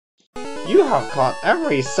You have caught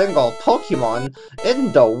every single Pokemon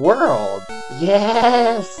in the world!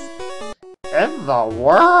 Yes! In the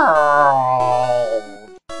world!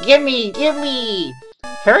 Gimme! Gimme!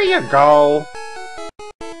 Here you go!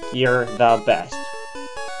 You're the best.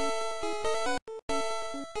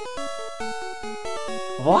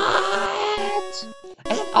 What?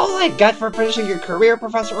 Is that all I got for finishing your career,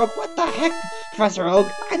 Professor Oak? What the heck, Professor Oak?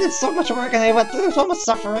 I did so much work and I went through so much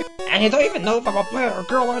suffering, and you don't even know if I'm a boy or a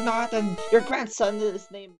girl or not, and your grandson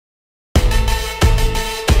is named...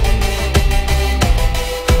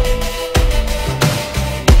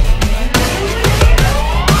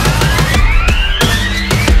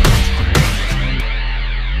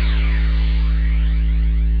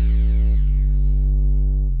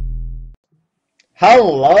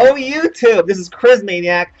 Hello YouTube! This is Chriz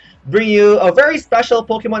bringing you a very special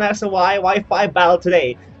Pokemon X and Y Wi-Fi battle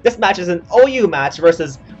today. This match is an OU match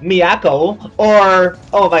versus Miyako, or,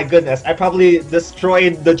 oh my goodness, I probably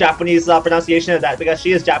destroyed the Japanese pronunciation of that because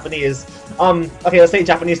she is Japanese. Okay, let's say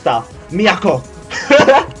Japanese stuff. Miyako!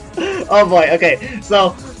 Oh boy, okay,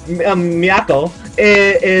 so, Miyako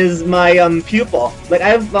is my pupil. Like,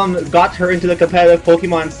 I've got her into the competitive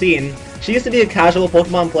Pokemon scene. She used to be a casual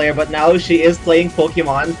Pokemon player, but now she is playing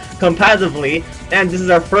Pokemon competitively, and this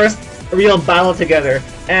is our first real battle together,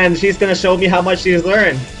 and she's gonna show me how much she's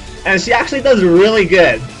learned. And she actually does really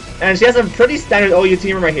good. And she has a pretty standard OU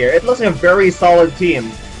team right here. It looks like a very solid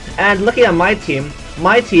team. And looking at my team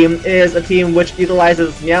is a team which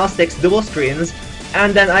utilizes Meowstic's dual screens,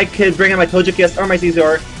 and then I could bring in my Togekiss or my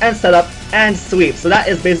Scizor and set up and sweep. So that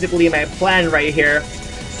is basically my plan right here.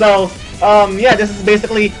 So, yeah, this is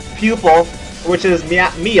basically Pupil, which is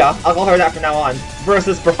Mia, I'll call her that from now on,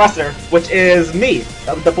 versus Professor, which is me,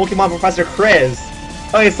 the Pokemon Professor Chriz.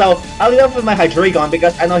 Okay, so I'll lead off with my Hydreigon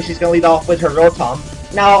because I know she's gonna lead off with her Rotom.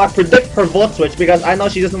 Now, I predict her Volt Switch because I know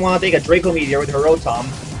she doesn't want to take a Draco Meteor with her Rotom.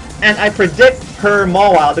 And I predict her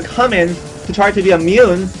Mawile to come in to try to be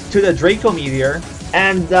immune to the Draco Meteor.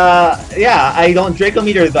 And, yeah, I don't Draco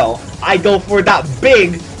Meteor though. I go for that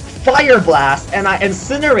big Fire Blast, and I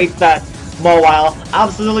incinerate that Mawile,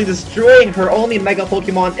 absolutely destroying her only Mega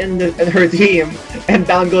Pokemon in her team, and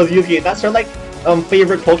down goes Yuki. That's her, like,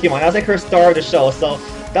 favorite Pokemon. That's like her star of the show, so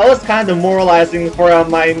that was kind of demoralizing for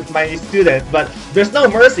my student, but there's no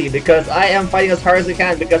mercy because I am fighting as hard as I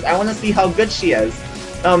can because I want to see how good she is.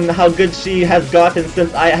 How good she has gotten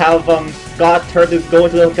since I have got her to go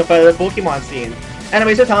into the competitive Pokemon scene.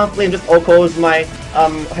 Anyways, her Talonflame just OHKOs my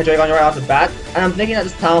Hydreigon right off the bat, and I'm thinking that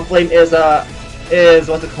this Talonflame is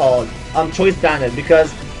what's it called? Choice-Banded,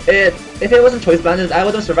 because if it wasn't Choice-Banded, I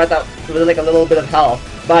would have survived that with like a little bit of health,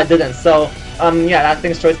 but I didn't. So, yeah, that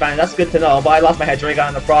thing's Choice-Banded. That's good to know, but I lost my Hydreigon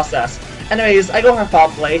in the process. Anyways, I go for Foul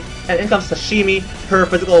Play, and in comes Sashimi, her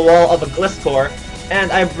physical wall of a Gliscor,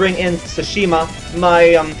 and I bring in Tsushima, my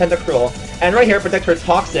Tentacruel, and right here predict her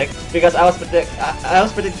Toxic because I was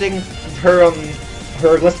predicting her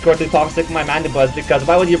Gliscor to Toxic my Mandibuzz, because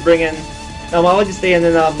why would you bring in why would you stay in a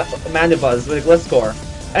Mandibuzz with a Gliscor?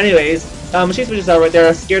 Anyways, she switches out right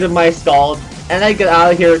there, scared of my Scald, and I get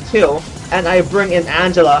out of here too, and I bring in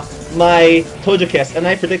Angela, my Togekiss, and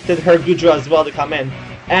I predicted her Gudra as well to come in.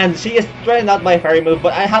 And she is threatened out by Fairy Move,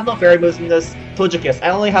 but I have no Fairy Moves in this Togekiss.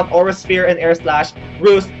 I only have Aura Sphere and Air Slash,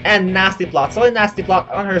 Roost, and Nasty Plot. So a Nasty Plot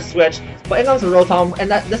on her switch, but in comes Rotom, and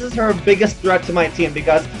this is her biggest threat to my team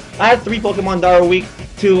because I have 3 Pokemon that are weak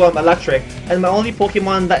to Electric, and my only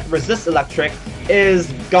Pokemon that resists Electric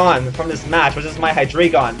is gone from this match, which is my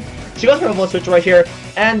Hydreigon. She goes for a Volt Switch right here,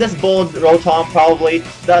 and this bold Rotom probably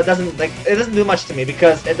doesn't do much to me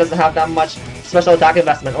because it doesn't have that much special attack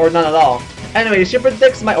investment, or none at all. Anyway, she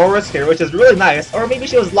predicts my Aura Sphere, which is really nice, or maybe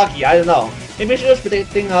she was lucky, I don't know. Maybe she was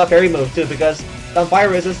predicting Fairy Move too, because Fire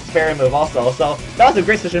resists Fairy Move also, so that was a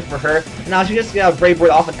great decision for her. Now she just get a Brave Bird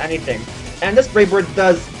off on anything. And this Brave Bird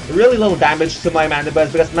does really little damage to my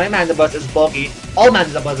Mandibuzz because my Mandibuzz is bulky. All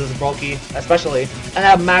Mandibuzz is bulky, especially. And I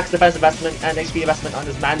have max defense investment and HP investment on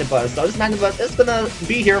this Mandibuzz, so this Mandibuzz is gonna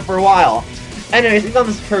be here for a while. Anyways, it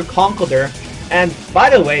comes her Conkeldurr, and by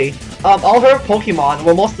the way, all her Pokemon,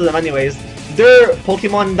 well most of them anyways, they're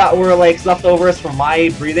Pokemon that were like leftovers from my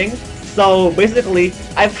breeding. So basically,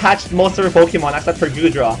 I've hatched most of her Pokemon except for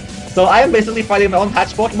Gudra. So I am basically fighting my own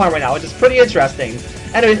hatched Pokemon right now, which is pretty interesting.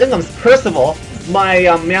 Anyways, in comes Percival, my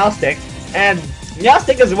Meowstic, and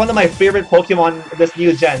Meowstic is one of my favorite Pokemon this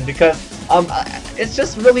new gen because it's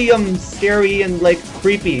just really scary and like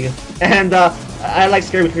creepy, and I like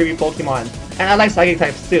scary creepy Pokemon, and I like Psychic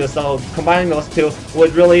types too. So combining those two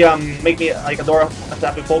would really make me like adore a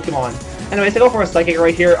type of Pokemon. Anyways, I go for a Psychic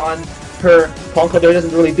right here on her Conkeldurr.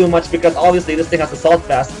 Doesn't really do much because obviously this thing has Assault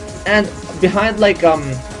Vest, and behind like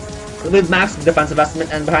with max defense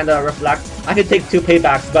investment and behind the reflect, I could take 2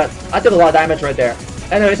 paybacks, but I took a lot of damage right there.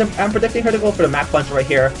 Anyways, I'm predicting her to go for the Mach Punch right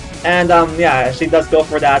here. And yeah, she does go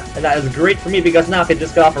for that, and that is great for me because now I can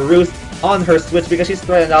just get off a roost on her switch because she's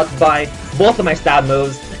threatened out by both of my stab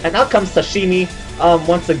moves. And out comes Sashimi,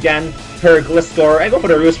 once again, her Gliscor. I go for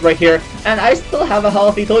the roost right here, and I still have a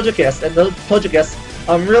healthy Togekiss, and the Togekiss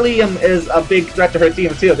really is a big threat to her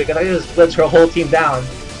team too because I just glitch her whole team down.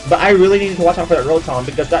 But I really need to watch out for that Rotom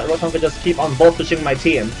because that Rotom could just keep on volt switching my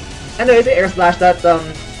team. Anyways, I air slash that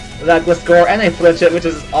Gliscor and I flinch it, which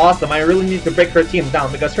is awesome. I really need to break her team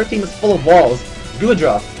down because her team is full of walls.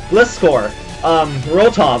 Gudra, Gliscor,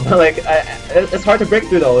 Rotom, like it's hard to break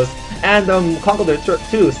through those. And Conkeldurr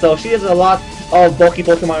too, so she has a lot of bulky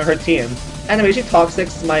Pokemon on her team. Anyway, she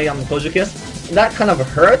Toxics my Togekiss. That kind of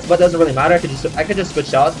hurts, but doesn't really matter. I could just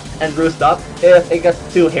switch out and roost up if it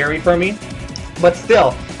gets too hairy for me. But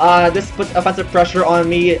still, this puts offensive pressure on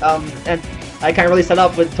me, and I can't really set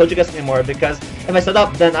up with Togekiss anymore because if I set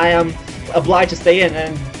up, then I am obliged to stay in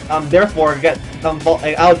and therefore get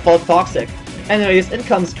outfall Toxic. Anyways, in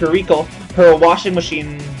comes Kiriko, her washing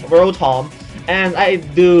machine Rotom, and I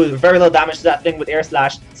do very little damage to that thing with Air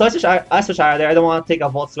Slash. So I switch out of there. I don't want to take a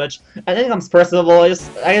Volt Switch. And in comes Percival. I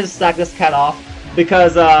just sack this cat off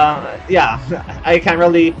because yeah, I can't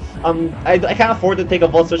really I can't afford to take a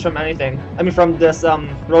Volt Switch from anything. I mean from this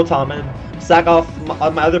Rotom and sack off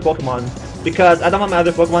my other Pokemon because I don't want my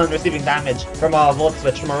other Pokemon receiving damage from a Volt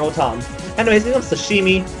Switch from a Rotom. Anyways, in comes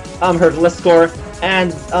Sashimi, her Gliscor,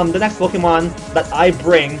 and the next Pokemon that I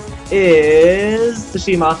bring is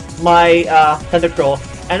Tsushima, my Tentacruel.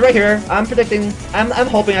 And right here, I'm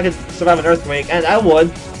hoping I could survive an Earthquake, and I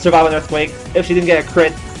would survive an Earthquake if she didn't get a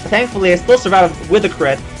crit. Thankfully, I still survived with a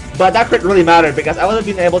crit, but that crit really mattered because I would have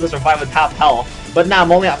been able to survive with half health. But now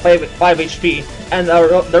I'm only at 5 HP, and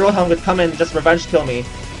the Rotom could come in and just revenge KO me.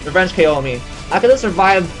 I could have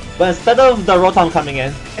survived, but instead of the Rotom coming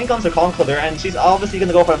in comes her Conkeldurr, and she's obviously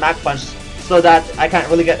gonna go for a Mach Punch so that I can't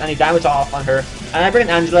really get any damage off on her. And I bring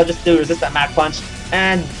in Angela just to resist that Mach Punch,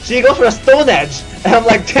 and she goes for a Stone Edge, and I'm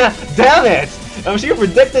like, damn it! She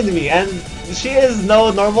predicted me, and she is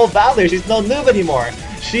no normal battler. She's no noob anymore.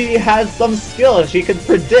 She has some skill. She can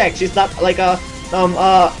predict. She's not like a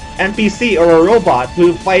NPC or a robot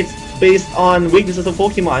who fights based on weaknesses of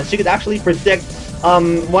Pokemon. She could actually predict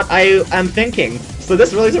what I am thinking. So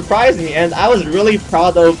this really surprised me, and I was really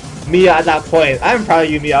proud of Mia at that point. I'm proud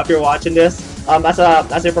of you, Mia, if you're watching this. As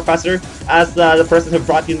a professor, as the person who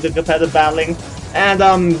brought you into competitive battling. And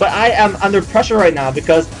but I am under pressure right now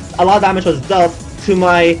because a lot of damage was dealt to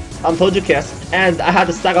my Togekiss, and I had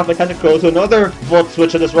to stack off my Tentacruel to another Volt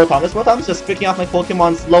Switch of this Rotom. This Rotom is just picking off my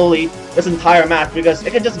Pokemon slowly this entire match because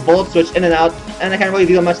it can just Volt Switch in and out, and I can't really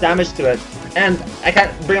deal much damage to it. And I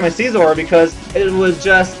can't bring up my Scizor because it would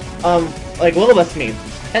just like will-o-wisp me.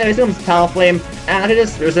 Anyways, it comes Talonflame, and I can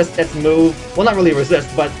just resist its move. Well, not really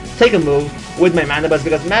resist, but take a move with my Mandibuzz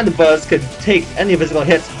because Mandibuzz could take any physical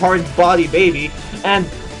hits, hard body baby, and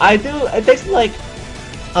I do. It takes like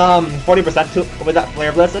 40% with that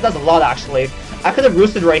Flare Blitz. That does a lot actually. I could have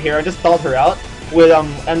roosted right here and just stalled her out with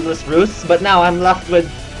endless roosts, but now I'm left with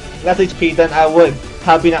less HP than I would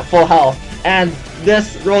have been at full health. And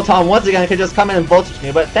this Rotom once again could just come in and Volt Switch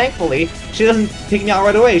me, but thankfully she doesn't take me out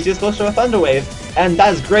right away. She just goes for a Thunder Wave, and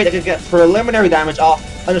that is great. I could get preliminary damage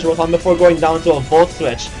off on this Rotom before going down to a Volt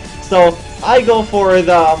Switch. So I go for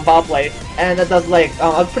the Foul Play, and that does like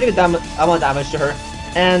a pretty good amount of damage to her.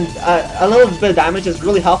 And a little bit of damage is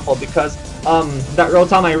really helpful because that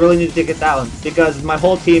Rotom I really need to take it down because my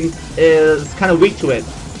whole team is kind of weak to it.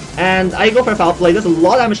 And I go for Foul Play. There's a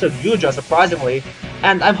lot of damage to Gudra, surprisingly.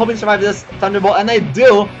 And I'm hoping to survive this Thunderbolt, and I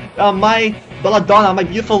do. My Belladonna, my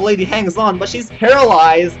beautiful lady, hangs on, but she's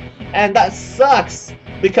paralyzed, and that sucks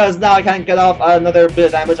because now I can't get off another bit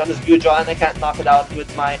of damage on this Gudra, and I can't knock it out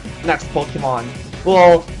with my next Pokemon.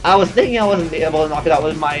 Well, I was thinking I wasn't able to knock it out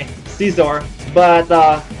with my Scizor, but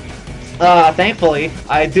thankfully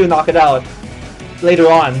I do knock it out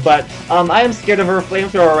later on. But I am scared of her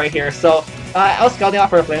Flamethrower right here, so I was scouting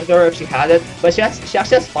off her Flamethrower if she had it, but she actually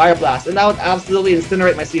has Fire Blast, and that would absolutely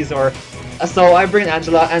incinerate my Scizor. So I bring in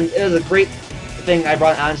Angela, and it is a great thing I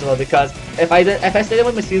brought Angela because if I stayed in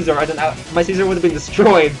with my Scizor, my Scizor would have been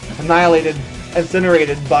destroyed, annihilated,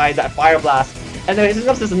 incinerated by that Fire Blast. And then it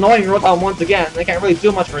comes this annoying Rotom once again. I can't really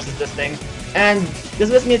do much versus this thing. And this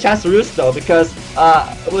gives me a chance to Roost though, because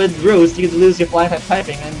with Roost you lose your Flying type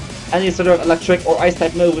typing, and any sort of electric or ice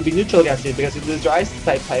type move would be neutral against you because you lose your ice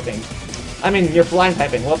type typing. I mean, your Flying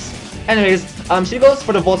typing, whoops. Anyways, she goes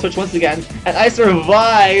for the Volt Switch once again, and I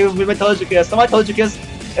survive with my Togekiss. So my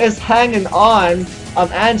Togekiss is hanging on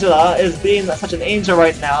Angela is being such an angel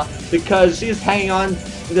right now because she's hanging on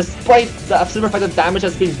despite the super effective damage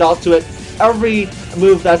that's being dealt to it, every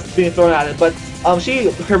move that's being thrown at it. But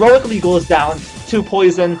she heroically goes down to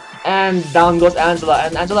poison, and down goes Angela.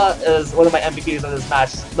 And Angela is one of my MVPs of this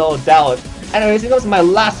match, no doubt. Anyways, it was my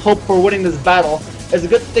last hope for winning this battle. It's a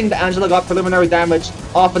good thing that Angela got preliminary damage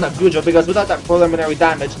off on that Gujo, because without that preliminary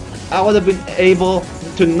damage, I would have been able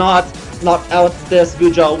to not knock out this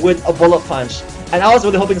Gujo with a bullet punch. And I was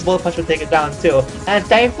really hoping this bullet punch would take it down too. And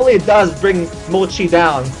thankfully it does bring Mochi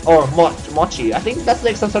down, or Mochi. I think that's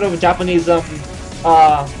like some sort of Japanese dessert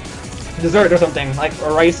or something, like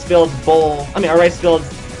a rice-filled bowl. I mean, a rice-filled.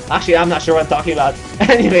 Actually, I'm not sure what I'm talking about.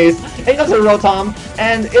 Anyways, it comes to Rotom,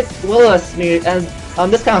 and it's Willis me, and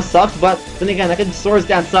this kind of sucks. But then again, I can Swords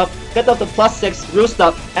Dance up, get up to +6, Roost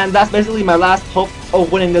up, and that's basically my last hope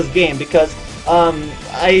of winning this game, because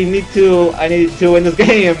I need to win this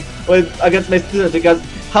game against my student, because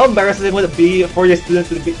how embarrassing would it be for your student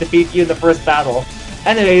to defeat you in the first battle?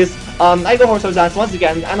 Anyways, I go for Swords Dance once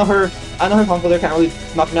again. I know her Conqueror can't really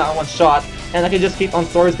knock me out in one shot, and I can just keep on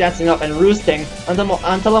Swords Dancing up and roosting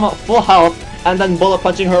until I'm at full health, and then bullet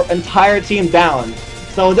punching her entire team down.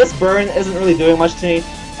 So this burn isn't really doing much to me.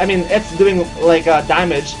 I mean, it's doing like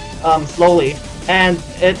damage slowly, and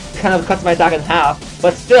it kind of cuts my attack in half.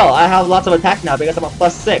 But still, I have lots of attack now because I'm at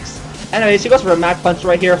 +6. Anyway, she goes for a Mach Punch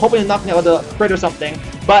right here, hoping to knock me out with a crit or something,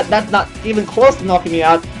 but that's not even close to knocking me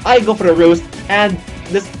out. I go for the Roost, and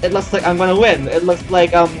it looks like I'm gonna win. It looks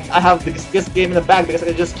like I have this game in the bag, because I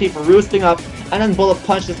can just keep roosting up and then bullet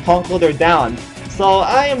punch this Conqueror down. So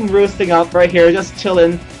I am roosting up right here, just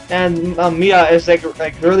chilling, and Mia is like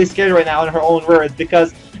really scared right now in her own words,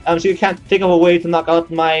 because she can't think of a way to knock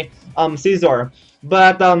out my Caesar.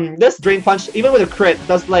 But this Drain Punch, even with a crit,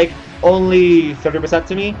 does like only 30%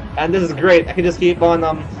 to me, and this is great. I can just keep on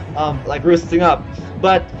like roosting up.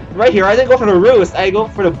 But right here, I didn't go for the roost. I go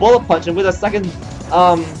for the bullet punch, and with a second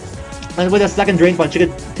Drain Punch, she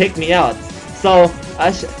could take me out. So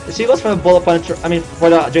she goes for the bullet punch. I mean, for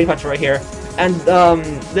the Drain Punch right here. And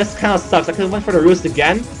this kind of sucks. I could have went for the roost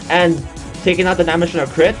again and taken out the damage from a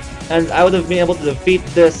crit, and I would have been able to defeat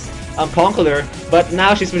this Conqueror. But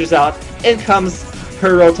now she switches out. In comes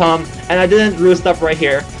her Rotom, and I didn't roost up right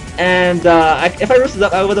here. And if I roosted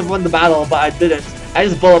up, I would have won the battle, but I didn't. I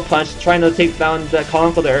just bullet punched, trying to take down the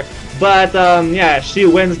Conqueror. But yeah, she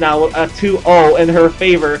wins now, 2-0 in her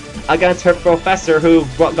favor against her professor, who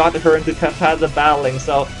got her into competitive battling.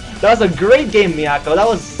 So that was a great game, Miyako. That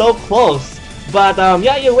was so close. But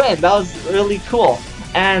yeah, you win. That was really cool.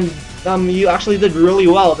 And you actually did really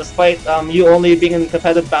well, despite you only being in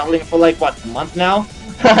competitive battling for like, what, a month now?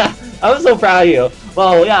 I'm so proud of you.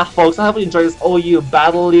 Well, yeah, folks, I hope you enjoyed this OU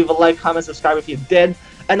battle. Leave a like, comment, subscribe if you did.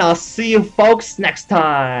 And I'll see you folks next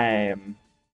time.